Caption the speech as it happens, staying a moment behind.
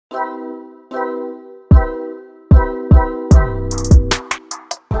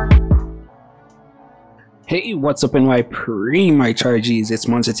Hey, what's up NY my charges? It's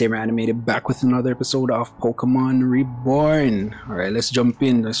MnstrTamerAnimated back with another episode of Pokemon Reborn. Alright, let's jump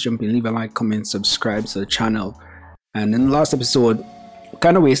in. Leave a like, comment, subscribe to the channel. And in the last episode,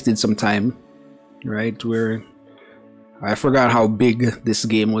 kind of wasted some time, right? Where I forgot how big this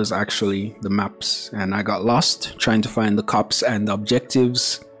game was actually, the maps, and I got lost trying to find the cops and the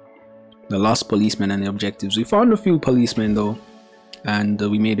objectives, the lost policemen and the objectives. We found a few policemen though. And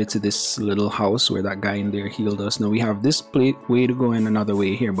we made it to this little house where that guy in there healed us. Now we have this way to go and another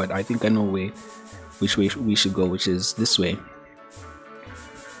way here, but I think I know which way we should go, which is this way.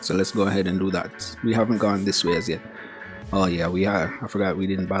 So let's go ahead and do that. We haven't gone this way as yet. Oh yeah, we are. I forgot we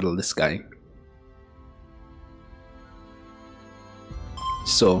didn't battle this guy.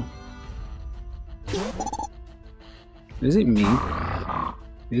 So is it me?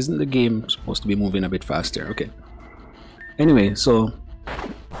 Isn't the game supposed to be moving a bit faster? Okay. Anyway, so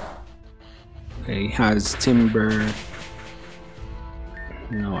he has Timber.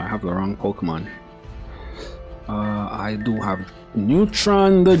 No, I have the wrong Pokemon. I do have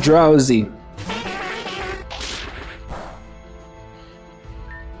Neutron the Drowsy.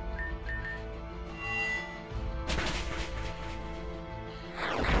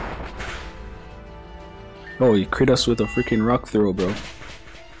 Oh, he crit us with a freaking rock throw, bro.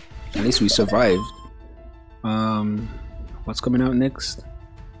 At least we survived. What's coming out next?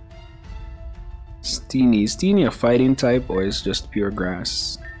 Steenie. Is Steenie a fighting type or is just pure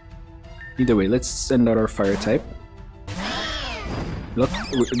grass? Either way, let's send out our fire type. Look,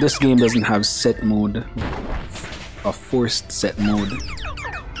 this game doesn't have set mode, a forced set mode.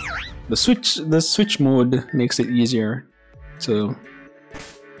 The switch mode makes it easier to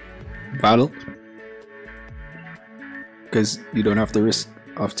battle because you don't have the risk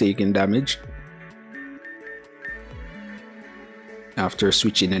of taking damage after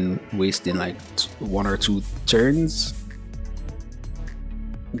switching and wasting like 1 or 2 turns.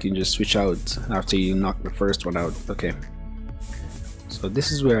 You can just switch out after you knock the first one out. Okay, so this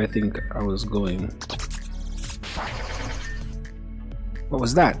is where I think I was going. What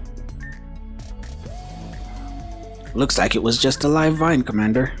was that? Looks like it was just a live vine,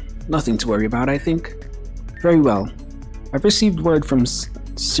 Commander. Nothing to worry about, I think. Very well. I've received word from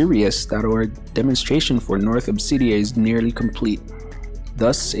Sirius that our demonstration for North Obsidia is nearly complete.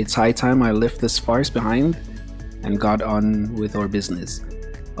 Thus, it's high time I left this farce behind and got on with our business.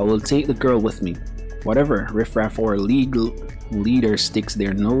 I will take the girl with me. Whatever riffraff or legal leader sticks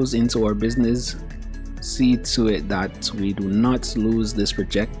their nose into our business, see to it that we do not lose this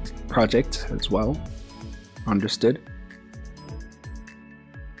project as well. Understood?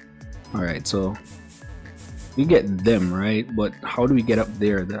 Alright, so we get them, right? But how do we get up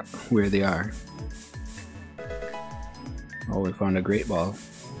there where they are? Oh, we found a great ball.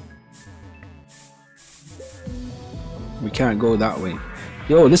 We can't go that way.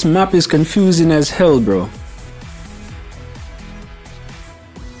 Yo, this map is confusing as hell, bro.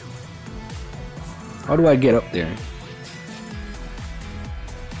 How do I get up there?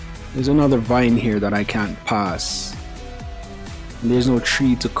 There's another vine here that I can't pass. And there's no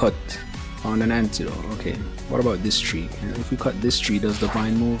tree to cut on an antidote. Okay, what about this tree? If we cut this tree, does the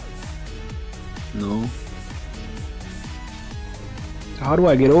vine move? No. How do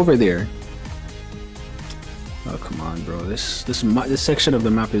I get over there? Oh come on, bro! This section of the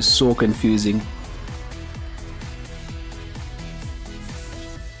map is so confusing.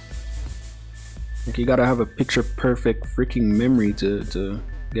 Like you gotta have a picture perfect freaking memory to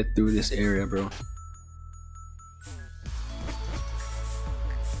get through this area, bro.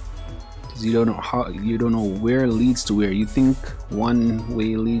 Cause you don't know where leads to where. You think one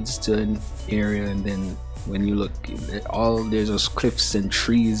way leads to an area, and then when you look, there's just cliffs and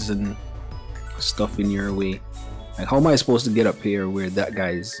trees and stuff in your way. Like, how am I supposed to get up here where that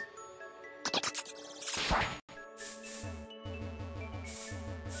guy's?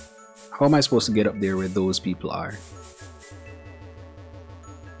 How am I supposed to get up there where those people are?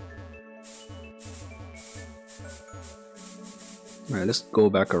 Alright, let's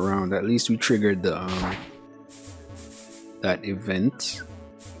go back around. At least we triggered the that event.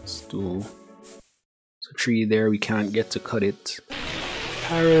 Let's do. Tree there, we can't get to cut it.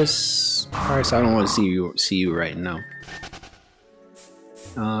 Paris, I don't want to see you right now.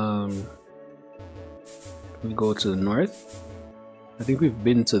 We go to the north. I think we've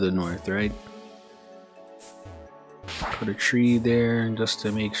been to the north, right? Put a tree there just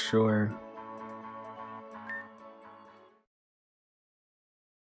to make sure.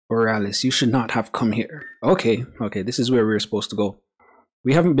 Borealis, you should not have come here. Okay, this is where we're supposed to go.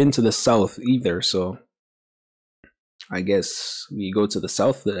 We haven't been to the south either, so I guess we go to the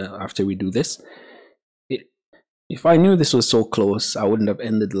south after we do this. If I knew this was so close, I wouldn't have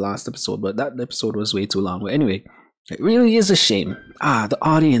ended the last episode, but that episode was way too long. But anyway, it really is a shame. The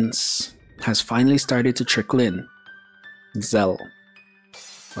audience has finally started to trickle in. Zell.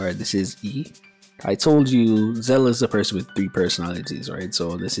 Alright, this is E. I told you Zell is the person with 3 personalities, right?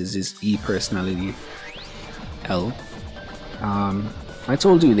 So this is his E personality, L. I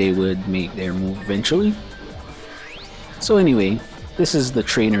told you they would make their move eventually. So anyway, this is the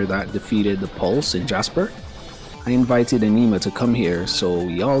trainer that defeated the Pulse in Jasper. I invited Anima to come here so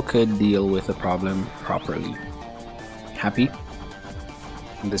y'all could deal with the problem properly. Happy?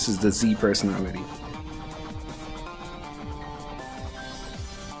 And this is the Z personality.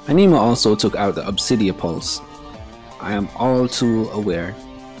 Anima also took out the Obsidia Pulse. I am all too aware.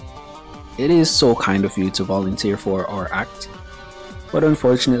 It is so kind of you to volunteer for our act, but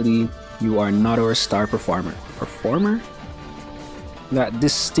unfortunately, you are not our star performer. Performer? That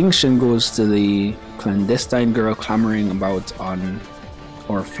distinction goes to the clandestine girl clamoring about on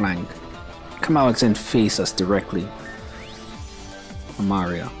our flank. Come out and face us directly.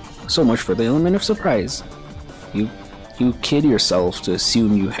 Amaria. So much for the element of surprise. You kid yourself to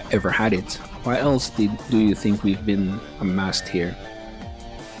assume you ever had it. Why else do you think we've been amassed here?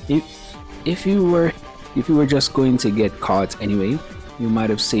 If you were just going to get caught anyway, you might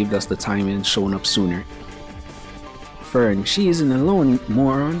have saved us the time and shown up sooner. Fern, she isn't alone,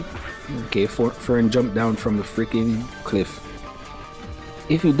 moron. Okay, Fern jumped down from the freaking cliff.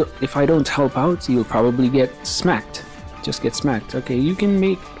 If I don't help out, you'll probably get smacked. Just get smacked. Okay, you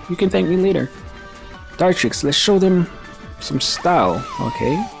can thank me later. Dartrix, let's show them some style.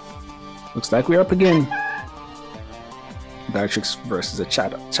 Okay, looks like we're up again. Dartrix versus a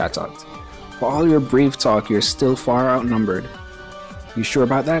Chatot. For all your brave talk, you're still far outnumbered. You sure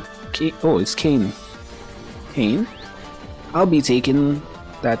about that? Oh, it's Kane. Kane? I'll be taking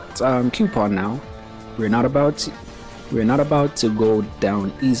that coupon now. We're not about to go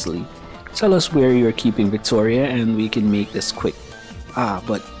down easily. Tell us where you're keeping Victoria and we can make this quick.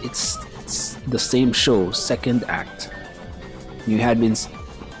 But it's the same show, second act.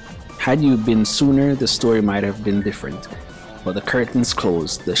 Had you been sooner, the story might have been different. But the curtains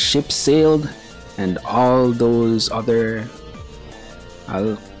closed, the ship sailed, and all those other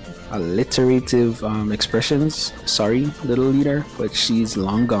alliterative expressions. Sorry, little leader, but she's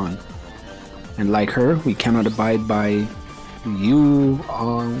long gone. And like her, we cannot abide by you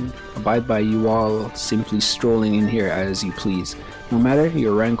all simply strolling in here as you please. No matter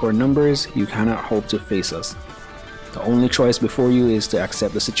your rank or numbers, you cannot hope to face us. The only choice before you is to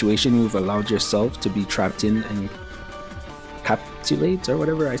accept the situation you've allowed yourself to be trapped in and capitulate, or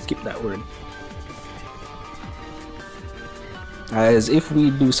whatever. I skipped that word. As if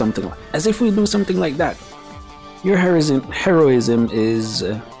we do something like that. Your heroism is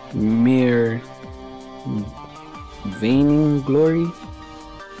mere vainglory,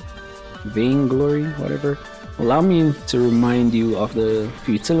 whatever. Allow me to remind you of the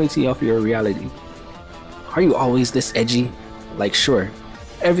futility of your reality. Are you always this edgy? Like, sure,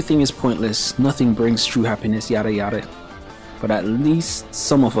 everything is pointless, nothing brings true happiness, yada yada. But at least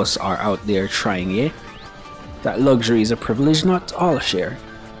some of us are out there trying, yeah? That luxury is a privilege not all share.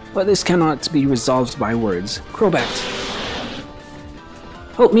 But this cannot be resolved by words. Crobat!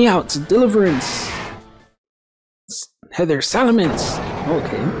 Help me out! Deliverance! Heather Salamence!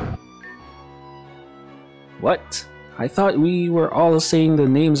 Okay. What? I thought we were all saying the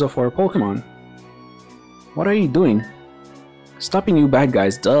names of our Pokemon. What are you doing? Stopping you bad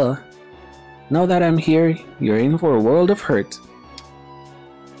guys, duh. Now that I'm here, you're in for a world of hurt.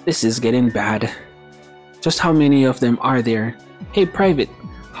 This is getting bad. Just how many of them are there? Hey, Private,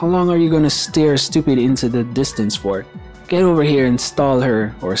 how long are you gonna stare stupid into the distance for? Get over here and stall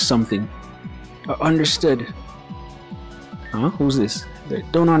her or something. Understood. Huh? Who's this?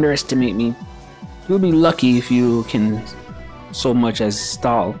 Don't underestimate me. You'll be lucky if you can so much as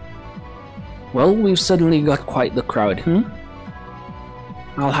stall. Well, we've suddenly got quite the crowd,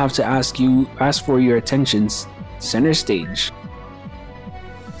 I'll have to ask for your attentions. Center stage.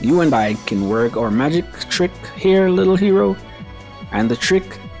 You and I can work our magic trick here, little hero. And the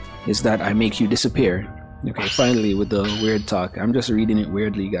trick is that I make you disappear. Okay, finally with the weird talk. I'm just reading it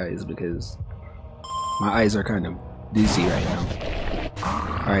weirdly, guys, because my eyes are kind of dizzy right now.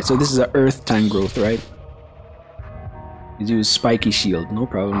 Alright, so this is a earth time growth, right? You use Spiky Shield, no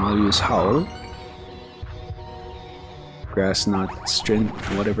problem. I'll use Howl. Grass Knot, strength,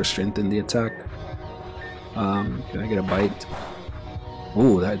 whatever, strengthen the attack. Can I get a bite?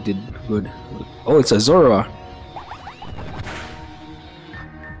 Oh, that did good. Oh, it's a Zorua.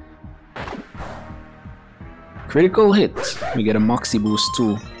 Critical hit. We get a Moxie boost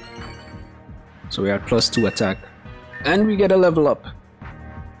too. So we are +2 attack. And we get a level up.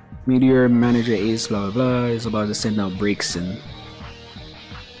 Meteor Manager Ace blah blah blah is about to send out breaks in.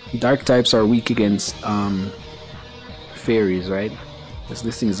 Dark types are weak against fairies, right? Because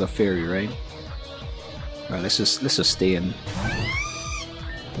this thing is a fairy, right? Alright, let's just stay in.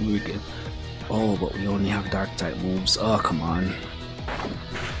 We get, oh, but we only have dark type moves. Oh, come on.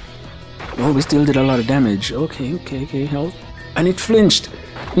 Oh, we still did a lot of damage. Okay, health. And it flinched.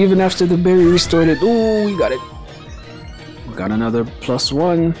 Even after the berry restored it. Oh, we got it. We got another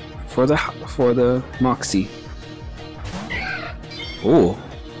 +1 for the Moxie. Oh,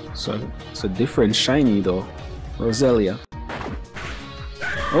 so it's a different shiny though. Roselia.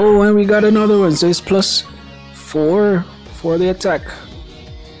 Oh, and we got another one. So it's +4 for the attack.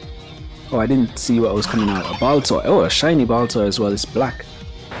 Oh, I didn't see what was coming out. A Baltoy. Oh, a shiny Baltoy as well. It's black.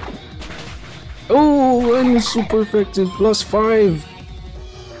 Oh, and it's super effective. +5.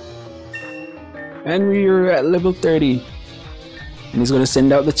 And we are at level 30. And he's going to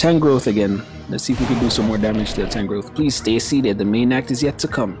send out the Tangrowth again. Let's see if we can do some more damage to the Tangrowth. Please stay seated. The main act is yet to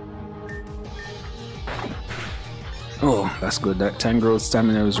come. Oh, that's good. That Tangrowth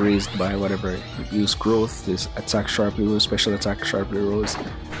stamina was raised by whatever. Use growth. This attack sharply rose. Special attack sharply rose.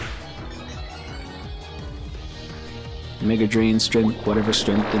 Mega drain strength. Whatever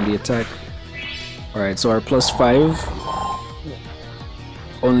strength in the attack. Alright, so our +5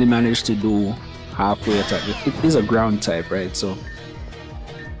 only managed to do halfway attack. It is a ground type, right? So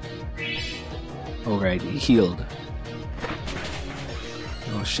alright, healed.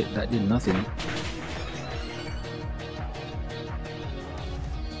 Oh shit, that did nothing.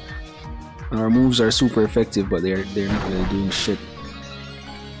 Our moves are super effective, but they're not really doing shit.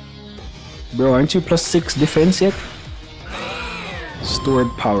 Bro, aren't you +6 defense yet? Stored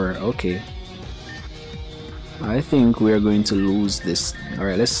power, okay. I think we are going to lose this.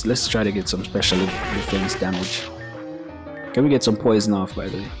 Alright, let's try to get some special defense damage. Can we get some poison off, by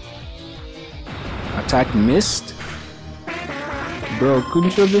the way? Attack missed? Bro,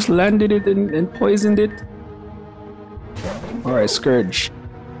 couldn't you have just landed it and poisoned it? Alright, Scourge.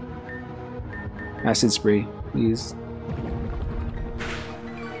 Acid spray, please.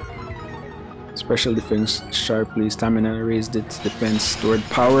 Special defense sharply. Stamina raised its defense. Stored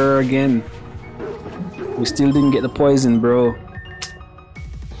power again. We still didn't get the poison, bro.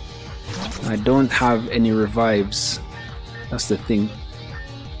 I don't have any revives. That's the thing.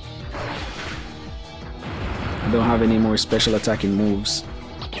 I don't have any more special attacking moves.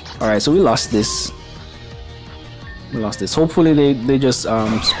 Alright, so we lost this. We lost this. Hopefully they just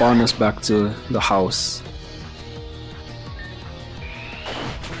spawn us back to the house.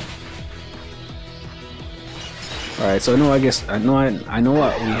 Alright, so I know what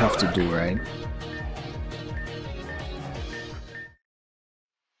we have to do, right?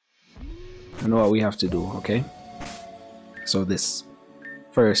 I know what we have to do, okay? So this.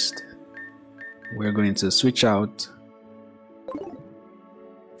 First, we're going to switch out.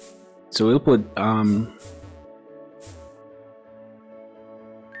 So we'll put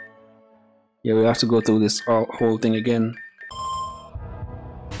yeah, we have to go through this whole thing again.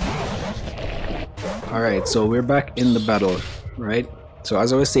 Alright, so we're back in the battle, right? So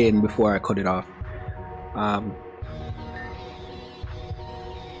as I was saying before I cut it off,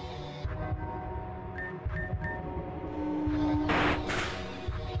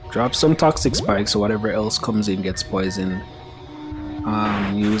 drop some toxic spikes so whatever else comes in gets poisoned.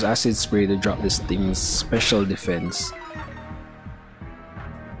 Use acid spray to drop this thing's special defense.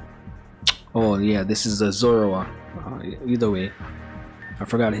 Oh yeah, this is a Zoroa. Either way, I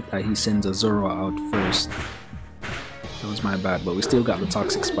forgot that he sends a Zoroa out first. That was my bad, but we still got the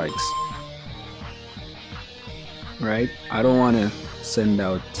toxic spikes. Right? I don't want to send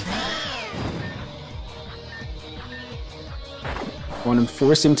out... I want to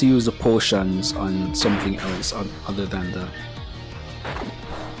force him to use the potions on something else other than the...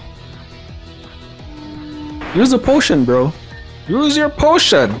 Use the potion, bro! Use your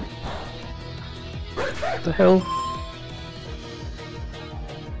potion! What the hell?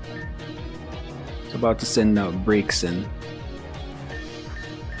 It's about to send out breaks in.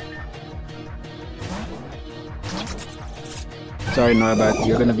 Sorry, Noibat,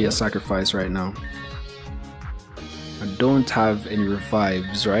 you're gonna be a sacrifice right now. I don't have any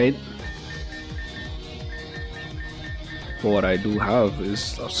revives, right? But what I do have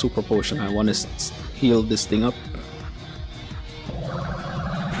is a super potion. I want to heal this thing up.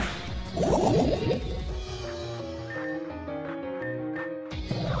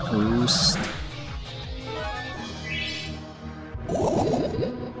 Roost.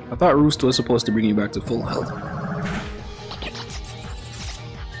 I thought Roost was supposed to bring you back to full health.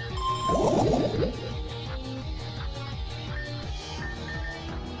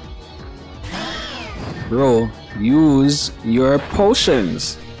 Bro, use your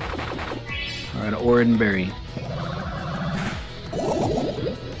potions. Alright, orange berry.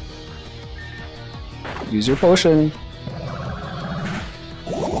 Use your potion.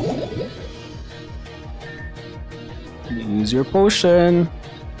 Use your potion.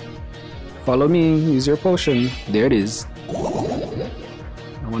 Follow me. Use your potion. There it is.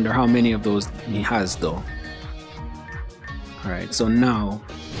 I wonder how many of those he has though. Alright, so now...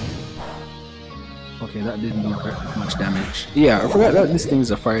 Okay, that didn't do much damage. Yeah, I forgot that this thing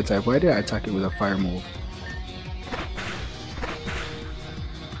is a fire type. Why did I attack it with a fire move?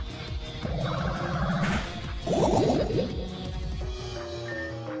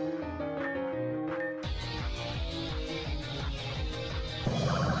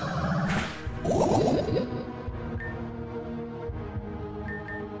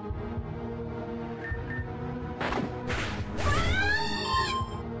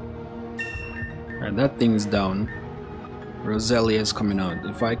 Alright, that thing's down. Roselia is coming out.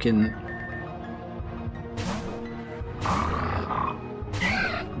 If I can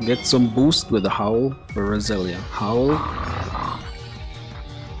get some boost with the Howl for Roselia. Howl.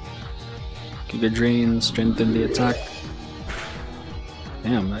 Keep it drain, strengthen the attack.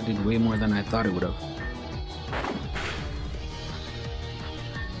 Damn, that did way more than I thought it would have.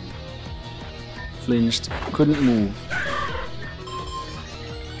 Flinched, couldn't move.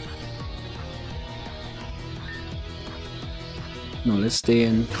 No, let's stay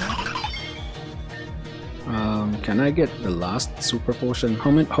in. Can I get the last super potion? How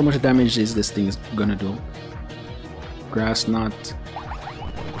much damage is this thing gonna do? Grass knot.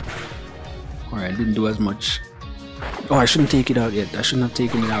 Alright, didn't do as much. Oh, I shouldn't take it out yet. I shouldn't have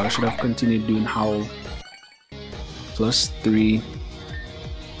taken it out. I should have continued doing Howl. +3.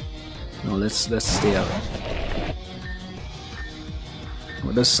 No, let's stay out.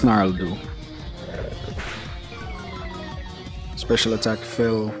 What does Snarl do? Special attack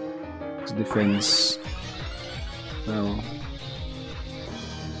fell. His defense fell.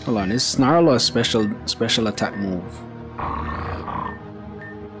 Hold on, is Snarl a special attack move?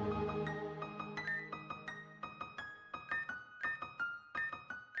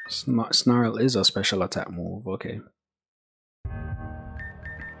 Snarl is a special attack move, okay.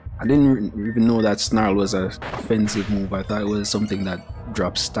 I didn't even know that Snarl was an offensive move. I thought it was something that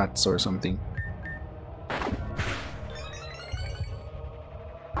drops stats or something.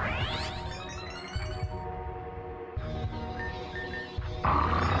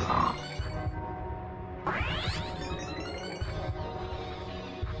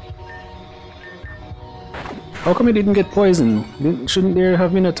 How come it didn't get poisoned? Shouldn't there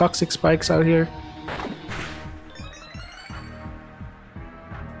have been a toxic spikes out here?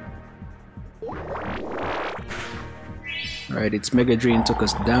 Alright, its Mega Drain took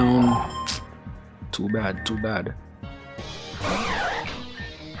us down. Too bad, too bad.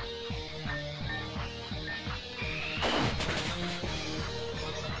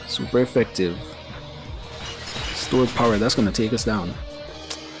 Super effective. Stored power, that's gonna take us down.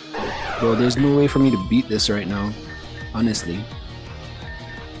 Bro, there's no way for me to beat this right now, honestly.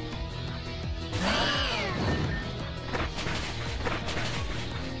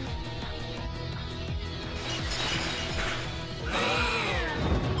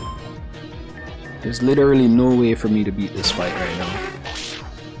 There's literally no way for me to beat this fight right now.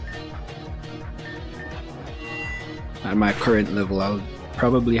 At my current level, I'll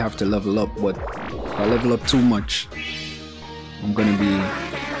probably have to level up, but if I level up too much, I'm gonna be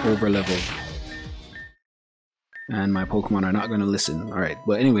over leveled and my Pokemon are not gonna listen. Alright,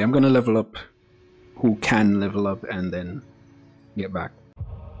 but anyway, I'm gonna level up who can level up and then get back.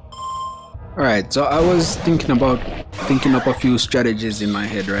 Alright, so I was thinking up a few strategies in my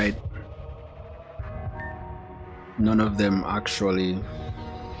head, right? None of them actually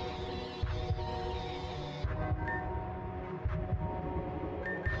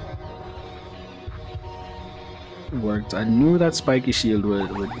worked. I knew that spiky shield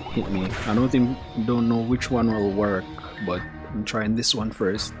would hit me. I don't know which one will work, but I'm trying this one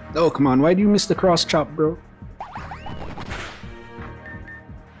first. Oh, come on, why do you miss the cross chop, bro?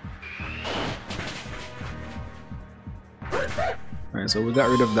 Alright, so we got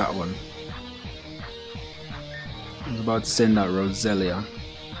rid of that one. I was about to send out Roselia.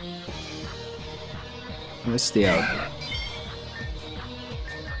 Let's stay out.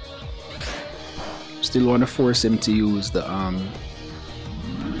 Still want to force him to use the oh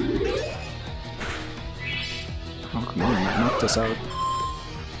come on, that knocked us out.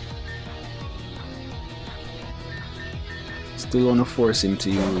 Still want to force him to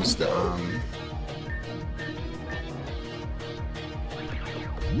use the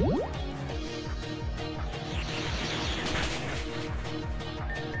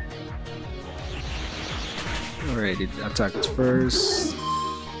Alright, it attacked first.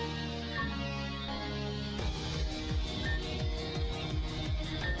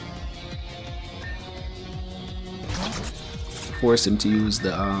 Force him to use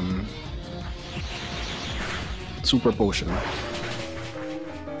the super potion.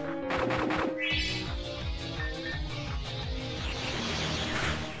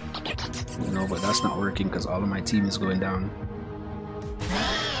 No, but that's not working because all of my team is going down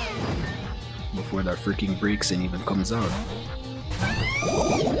before that freaking breaks and even comes out.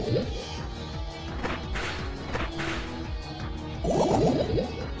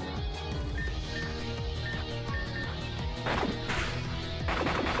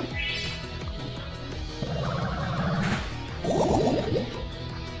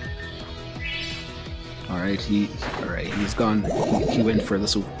 Alright, he's gone. He went for the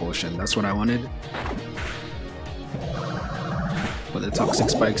super potion. That's what I wanted. But the toxic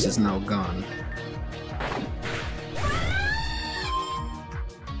spikes is now gone.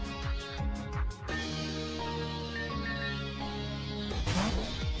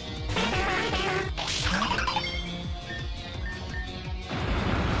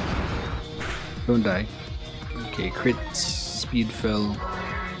 Don't die. Okay, crit, speed fell.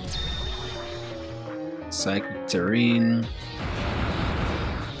 Psychic terrain.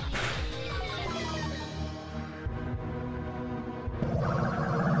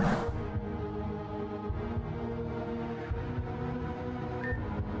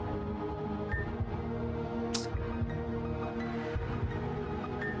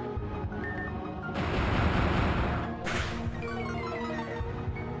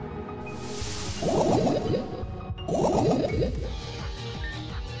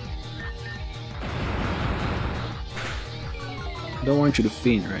 I don't want you to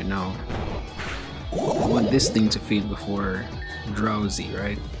faint right now. I want this thing to faint before drowsy,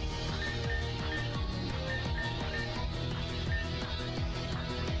 right?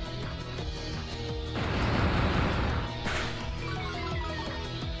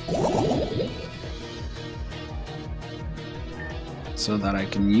 So that I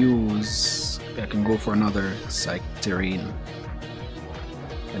can go for another psychic terrain.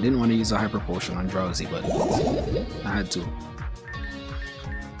 I didn't want to use a hyper potion on drowsy, but I had to.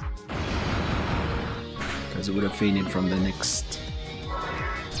 Because it would have fainted from the next.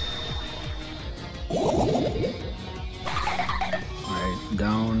 Alright,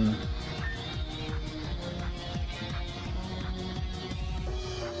 down.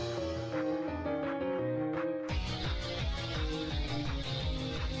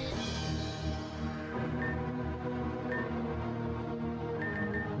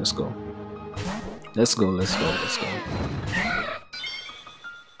 Let's go. Let's go, let's go, let's go.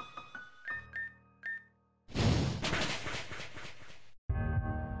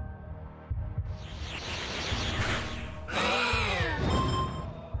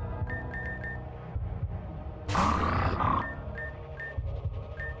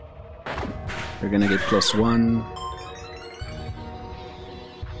 We're gonna get +1.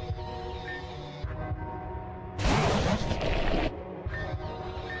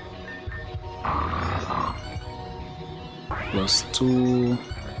 +2.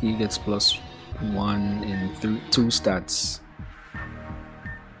 He gets +1 in 2 stats.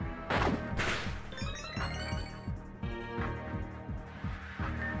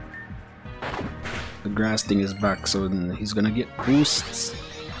 The grass thing is back, so he's gonna get boosts.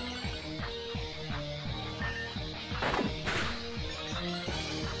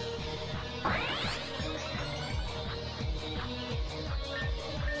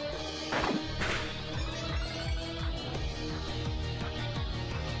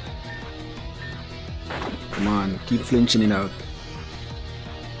 Come on, keep flinching it out.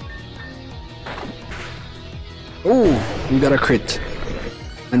 Oh, we got a crit.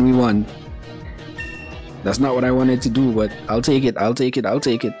 And we won. That's not what I wanted to do, but I'll take it, I'll take it, I'll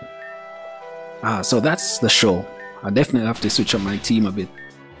take it. Ah, so that's the show. I definitely have to switch up my team a bit.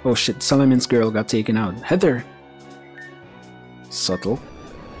 Oh shit, Solomon's girl got taken out. Heather! Subtle.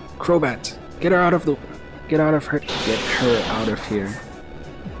 Crobat! Get her out of the... Get her out of here.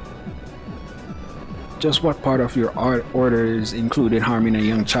 Just what part of your orders included harming a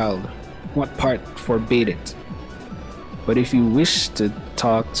young child? What part forbade it? But if you wish to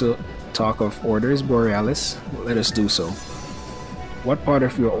talk of orders, Borealis, let us do so. What part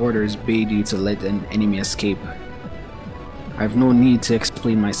of your orders bade you to let an enemy escape? I have no need to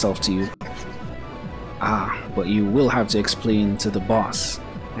explain myself to you. Ah, but you will have to explain to the boss.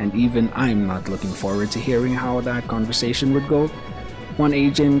 And even I'm not looking forward to hearing how that conversation would go. One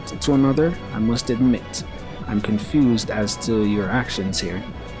agent to another, I must admit, I'm confused as to your actions here.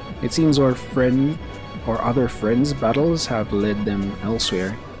 It seems our friend or other friends' battles have led them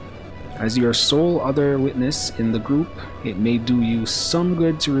elsewhere. As your sole other witness in the group, it may do you some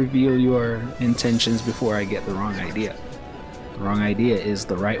good to reveal your intentions before I get the wrong idea. The wrong idea is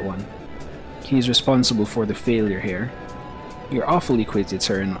the right one. He's responsible for the failure here. You're awfully quick to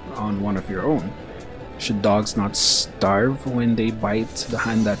turn on one of your own. Should dogs not starve when they bite the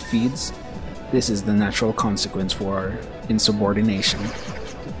hand that feeds? This is the natural consequence for insubordination.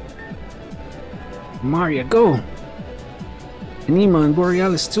 Maria, go! Anima and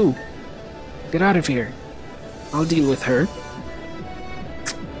Borealis too. Get out of here. I'll deal with her.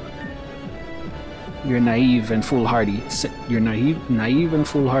 Your naive and foolhardy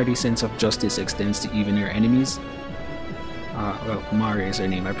sense of justice extends to even your enemies. Well, Maria is her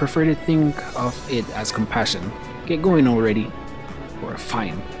name. I prefer to think of it as compassion. Get going already. Or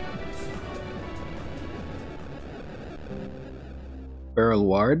fine. Beryl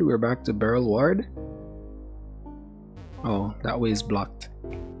Ward. We're back to Beryl Ward. Oh, that way is blocked.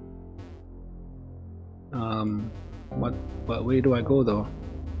 What way do I go though?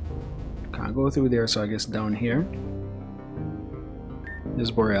 Can't go through there, so I guess down here.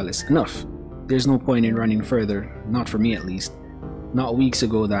 There's Borealis. Enough. There's no point in running further. Not for me at least. Not weeks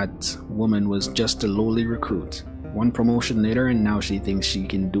ago that woman was just a lowly recruit. One promotion later and now she thinks she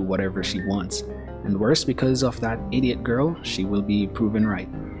can do whatever she wants. And worse, because of that idiot girl, she will be proven right.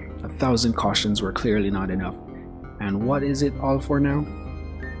 1,000 cautions were clearly not enough. And what is it all for now?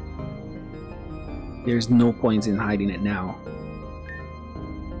 There's no point in hiding it now.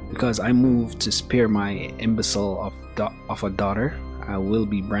 Because I moved to spare my imbecile of a daughter, I will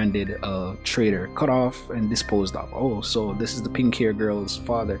be branded a traitor, cut off and disposed of. Oh, so this is the pink hair girl's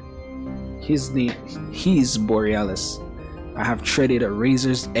father. He's Borealis. I have treaded a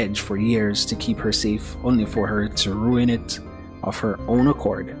razor's edge for years to keep her safe, only for her to ruin it of her own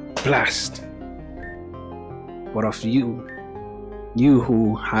accord. Blast! But of you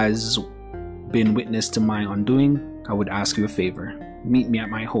who has been witness to my undoing, I would ask you a favor. Meet me at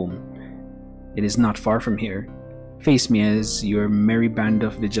my home. It is not far from here. Face me as your merry band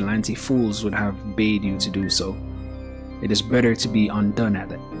of vigilante fools would have bade you to do so. It is better to be undone at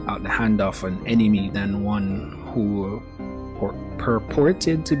the hand of an enemy than one who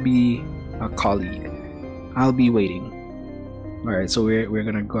purported to be a colleague. I'll be waiting. Alright, so we're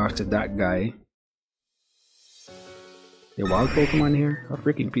gonna go after that guy. A wild Pokemon here? A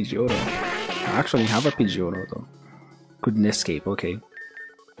freaking Pidgeotto. I actually have a Pidgeotto though. Couldn't escape, okay.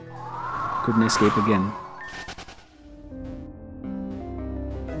 Couldn't escape again.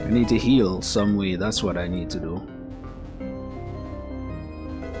 I need to heal some way, that's what I need to do.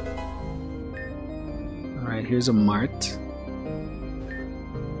 Alright, here's a mart.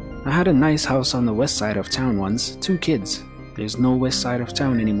 I had a nice house on the west side of town once. 2 kids. There's no west side of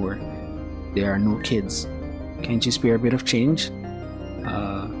town anymore. There are no kids. Can't you spare a bit of change?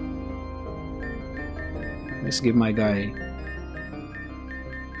 Let's give my guy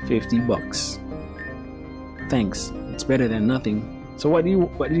 50 bucks. Thanks. It's better than nothing. So what do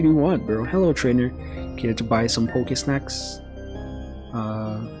you want, bro? Hello, trainer. Care to buy some poke snacks?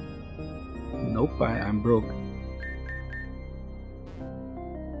 Nope. I'm broke.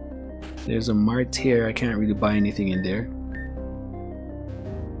 There's a mart here. I can't really buy anything in there.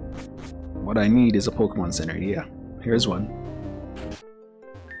 What I need is a Pokemon Center. Yeah, here's one.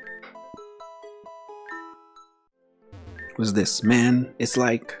 What's this? Man, it's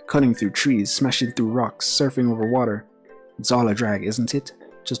like cutting through trees, smashing through rocks, surfing over water. It's all a drag, isn't it?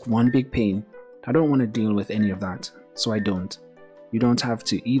 Just one big pain. I don't want to deal with any of that, so I don't. You don't have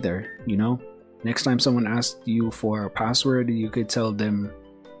to either, you know? Next time someone asks you for a password, you could tell them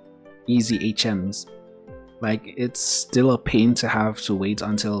easy HMs. Like, it's still a pain to have to wait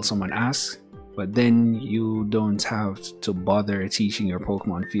until someone asks, but then you don't have to bother teaching your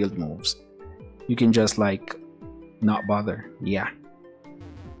Pokemon field moves. You can just like not bother. Yeah.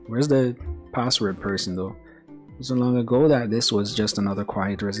 Where's the password person though? It was so long ago that this was just another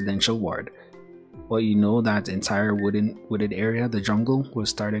quiet residential ward. Well, you know that entire wooded area, the jungle, we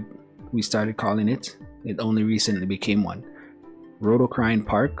started calling it. It only recently became one. Rhodocrine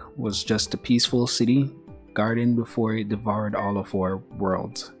Park was just a peaceful city garden before it devoured all of our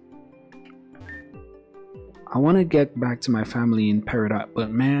worlds. I want to get back to my family in Peridot, but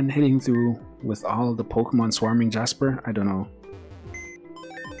man, heading through with all the Pokemon swarming Jasper, I don't know.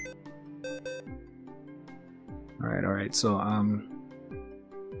 Alright, so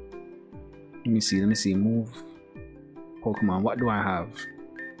let me see, move Pokemon. What do I have?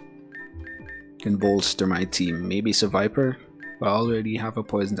 Can bolster my team. Maybe Seviper? But I already have a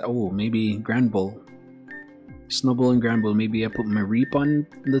poison. Oh, maybe Granbull. Snubbull and Granbull. Maybe I put my Reap on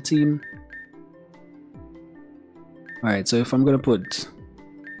the team. Alright, so if I'm gonna put,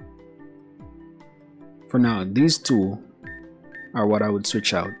 for now, these two are what I would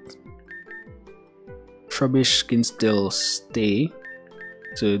switch out. Trubbish can still stay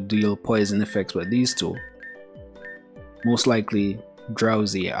to deal poison effects, but these two, most likely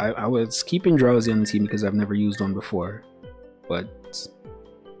Drowsy. I was keeping Drowsy on the team because I've never used one before, but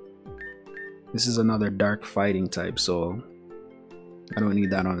this is another dark fighting type, so I don't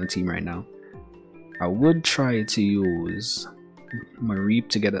need that on the team right now. I would try to use my Reap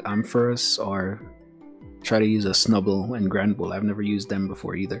to get an Ampharos, or try to use a Snubbull and Granbull. I've never used them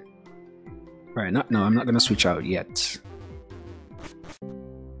before either. Alright, no, I'm not gonna switch out yet.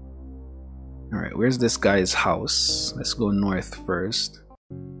 Alright, where's this guy's house? Let's go north first.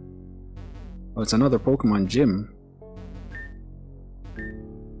 Oh, it's another Pokemon gym.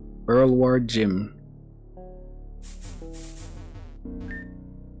 Earl Ward Gym.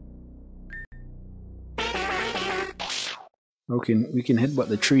 Okay, we can headbutt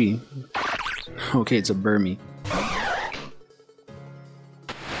the tree. Okay, it's a Burmy.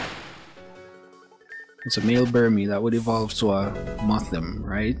 It's a male Burmy that would evolve to a Mothim,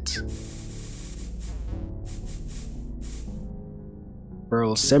 right?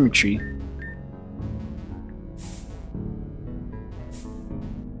 Earl Cemetery.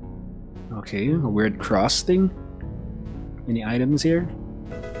 Okay, a weird cross thing. Any items here?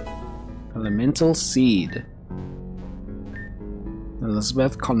 Elemental Seed.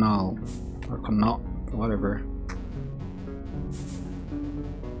 Elizabeth Canal. Or Canal, whatever.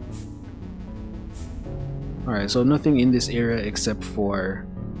 Alright, so nothing in this area except for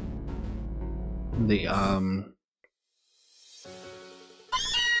the a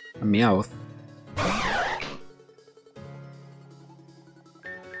Meowth.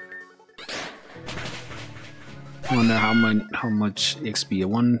 I wonder how much XP.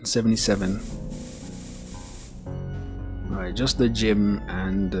 177. Alright, just the gym,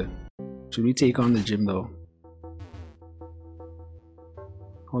 and should we take on the gym though?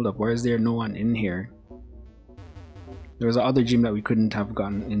 Hold up, why is there no one in here? There was another gym that we couldn't have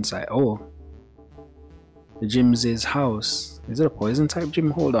gotten inside. Oh, the gym's his house. Is it a poison type gym?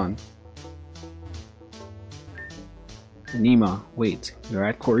 Hold on. Nima, wait, you're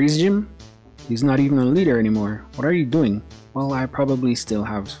at Corey's gym? He's not even a leader anymore. What are you doing? Well, I probably still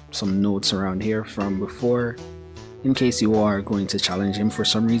have some notes around here from before. In case you are going to challenge him for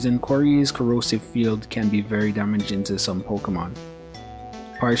some reason, Corey's corrosive field can be very damaging to some Pokemon.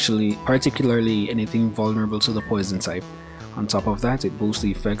 Particularly anything vulnerable to the poison type. On top of that, it boosts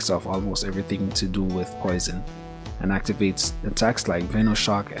the effects of almost everything to do with poison, and activates attacks like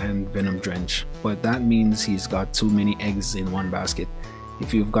Venoshock and Venom Drench, but that means he's got too many eggs in one basket.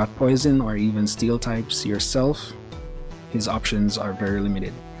 If you've got poison or even steel types yourself, his options are very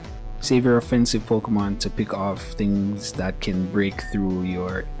limited. Save your offensive Pokemon to pick off things that can break through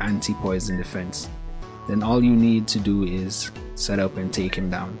your anti-poison defense. Then all you need to do is set up and take him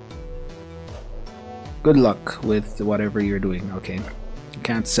down. Good luck with whatever you're doing. Okay, you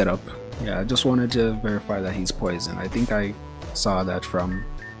can't set up. Yeah, I just wanted to verify that he's poisoned. I think I saw that from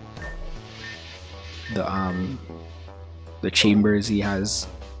the chambers he has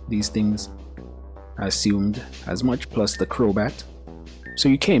these things. I assumed as much, plus the Crobat. So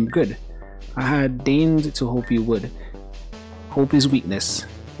you came, good. I had deigned to hope you would. Hope is weakness.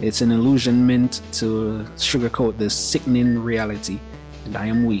 It's an illusion meant to sugarcoat the sickening reality, and I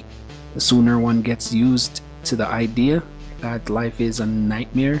am weak. The sooner one gets used to the idea that life is a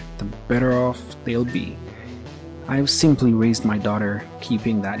nightmare, the better off they'll be. I've simply raised my daughter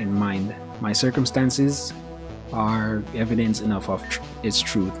keeping that in mind. My circumstances are evidence enough of its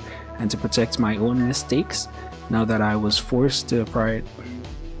truth, and to protect my own mistakes, now that I was forced to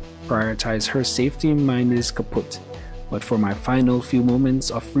prioritize her safety, mine is kaput. But for my final few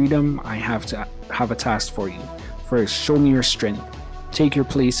moments of freedom, I have a task for you. First, show me your strength. Take your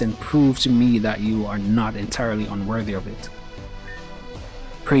place and prove to me that you are not entirely unworthy of it.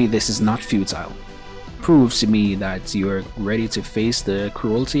 Pray this is not futile. Prove to me that you are ready to face the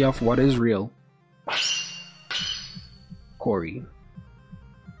cruelty of what is real. Corey.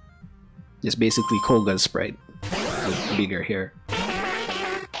 It's basically Koga's sprite with bigger hair.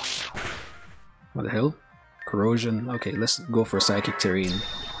 What the hell? Corrosion. Okay, let's go for Psychic Terrain.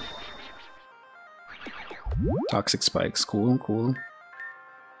 Toxic Spikes. Cool, cool.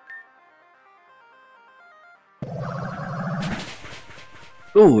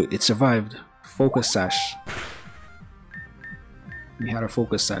 Oh, it survived. Focus Sash. We had a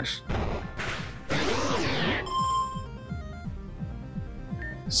Focus Sash.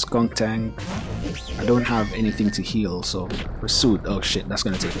 Skunk Tank. I don't have anything to heal, so Pursuit. Oh shit, that's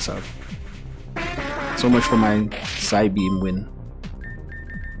gonna take us out. So much for my Psybeam win.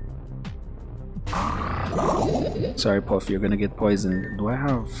 Sorry, Puff, you're gonna get poisoned. Do I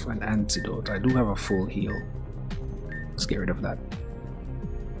have an antidote? I do have a full heal. Let's get rid of that.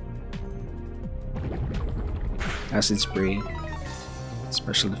 Acid spray.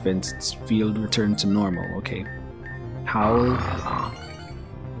 Special defense field return to normal. Okay. Howl.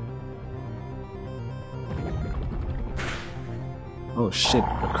 Oh shit,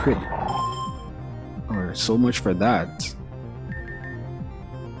 a crit. Or so much for that.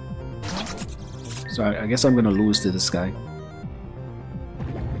 So I guess I'm gonna lose to this guy.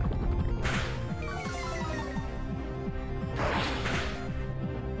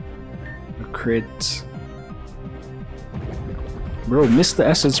 A crit. Bro, miss the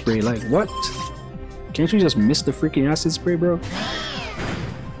acid spray, like what? Can't you just miss the freaking acid spray, bro?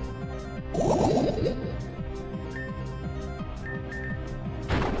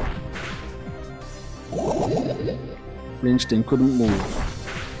 Flinched and couldn't move.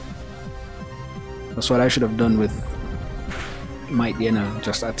 That's what I should have done with Might Yenna,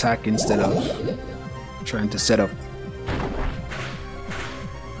 just attack instead of trying to set up.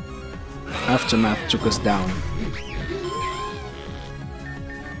 Aftermath took us down.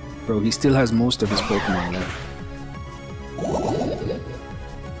 Bro, he still has most of his Pokemon left.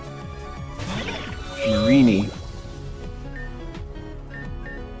 Marini.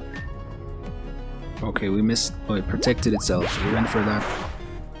 Okay, we missed. Oh, it protected itself. We went for that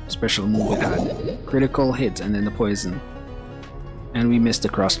special move it had. Critical hit and then the poison. And we missed the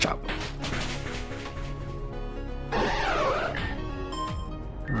cross chop.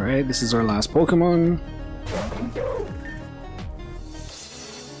 Alright, this is our last Pokemon.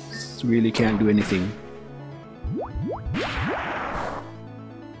 This really can't do anything.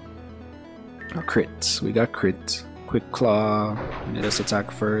 A crit. We got crit. Quick Claw. Let us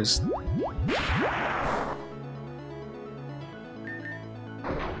attack first.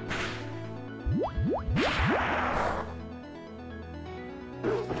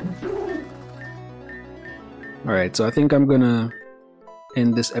 Alright, so I think I'm gonna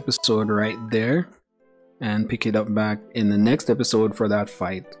end this episode right there and pick it up back in the next episode for that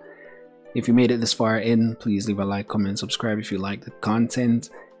fight. If you made it this far in, please leave a like, comment, subscribe if you like the content.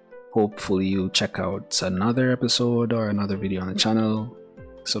 Hopefully you check out another episode or another video on the channel.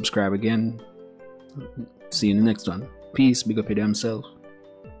 Subscribe again. See you in the next one. Peace, big up your damn self.